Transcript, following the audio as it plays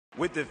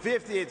With the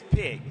 50th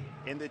pick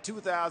in the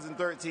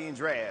 2013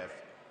 draft,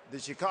 the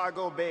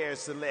Chicago Bears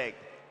select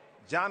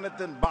Jon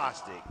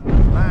Bostic,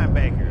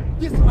 linebacker,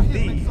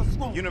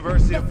 the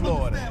University of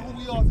Florida. Let's understand who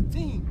we are as a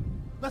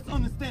team. Let's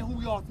understand who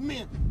we are as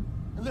men.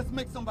 And let's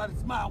make somebody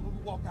smile when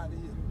we walk out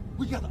of here.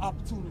 We got the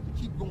opportunity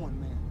to keep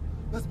going, man.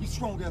 Let's be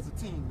stronger as a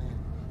team, man.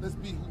 Let's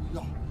be who we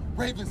are.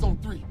 Ravens on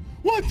 3.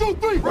 1, 2,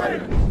 3,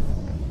 Ravens!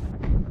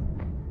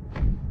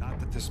 Not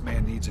that this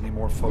man needs any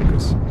more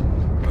focus,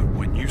 but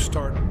when you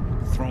start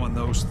throwing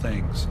those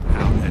things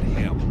out at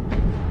him,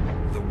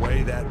 the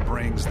way that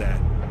brings that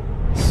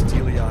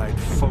steely-eyed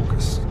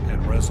focus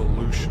and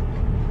resolution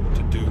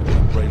to do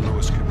what Ray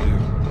Lewis can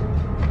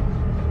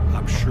do,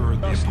 I'm sure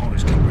the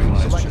opponents can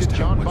realize selected just how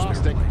Jon much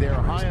Bostic, their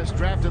highest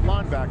drafted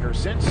linebacker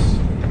since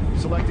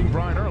selecting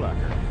Brian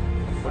Urlacher.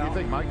 What do you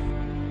think, Mike?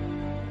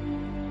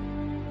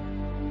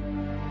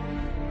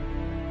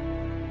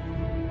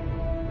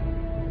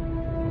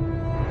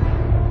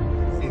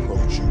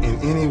 In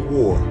any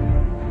war,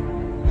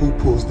 who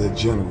pulls the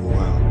general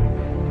out?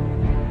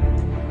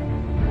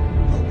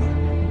 No one.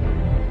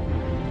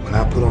 When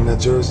I put on that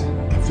jersey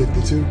in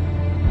 52,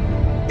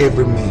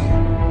 every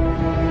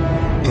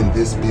man in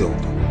this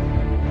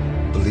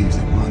building believes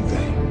in one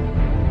thing.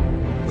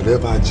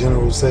 Whatever our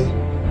generals say,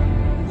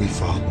 we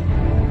follow.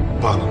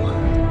 Bottom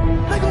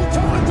line. They gonna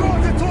challenge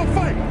us into a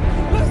fight.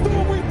 Let's do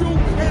what we do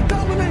and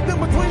dominate them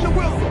between the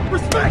whistles.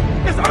 Respect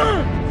is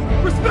earned.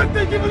 Respect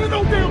ain't giving it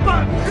no damn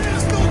body.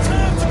 There's no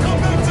time to come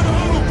back to the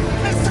huddle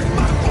and say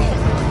my fault.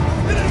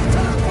 It ain't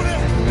time for that.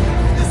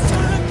 It's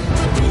time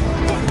to do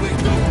what we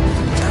do.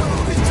 Count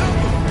on each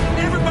other.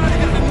 Everybody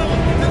got to know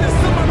that there's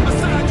somebody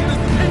beside you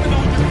that's depending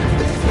on you.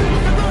 These people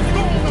cannot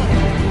go on them.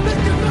 They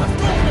cannot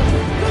go on them.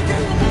 They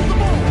can't remove the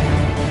ball.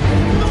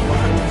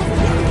 Nobody can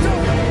sweat each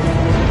other.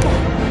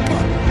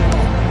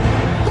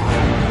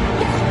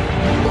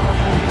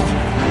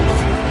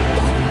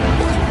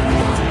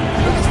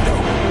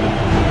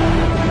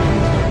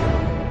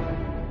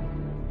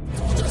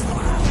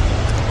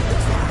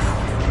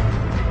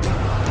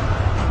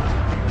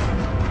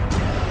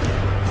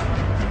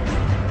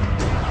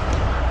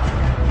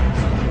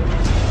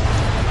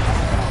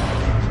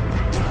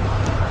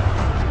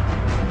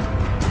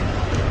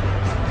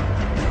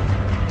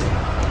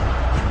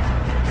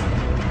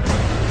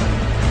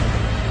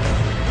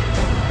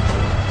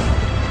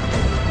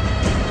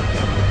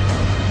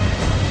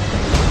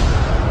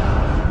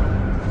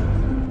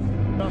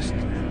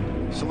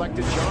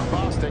 Selected Jon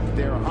Bostic,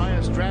 their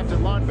highest drafted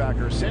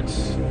linebacker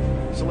since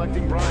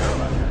selecting Brian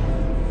Urlacher.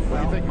 What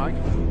do you think, Mike?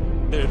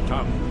 Der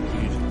Tag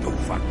ist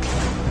over.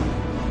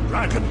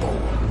 Dragon Ball.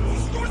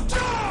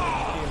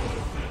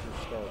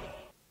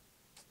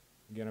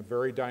 Again, a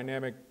very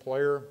dynamic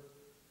player,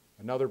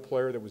 another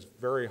player that was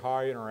very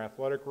high in our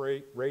athletic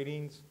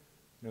ratings,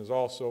 and is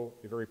also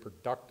a very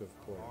productive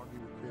player.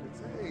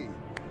 Hey,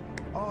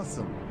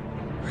 awesome.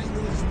 Ray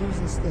Lewis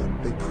losing step.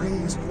 They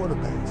praise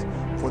quarterbacks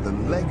for the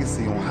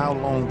legacy on how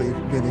long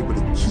they've been able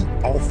to keep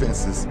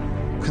offenses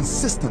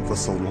consistent for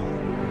so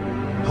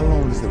long. How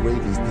long has the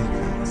Ravens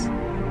defense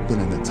been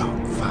in the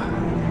top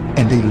 5?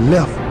 And they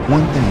left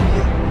one thing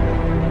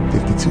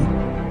here, 52.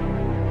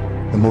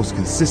 The most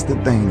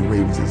consistent thing the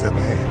Ravens has ever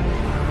had.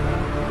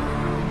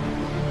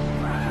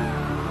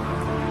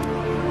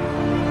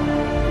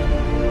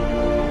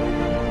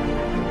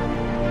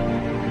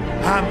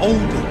 I'm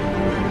older.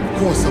 Of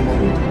course I'm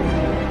older.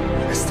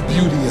 That's the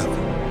beauty of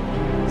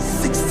it.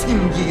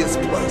 16 years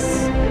plus.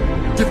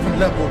 Different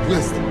level of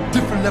wisdom,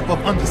 different level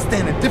of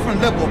understanding, different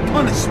level of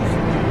punishment.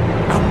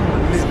 I want to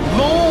live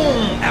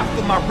long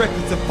after my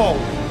records have fallen,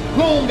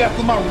 long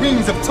after my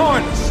rings have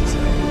tarnished.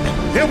 And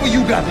whatever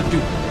you got to do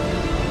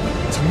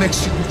to make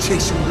sure you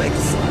chase your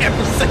legacy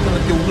every second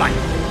of your life,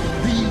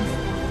 leave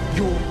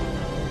your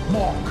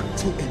mark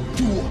to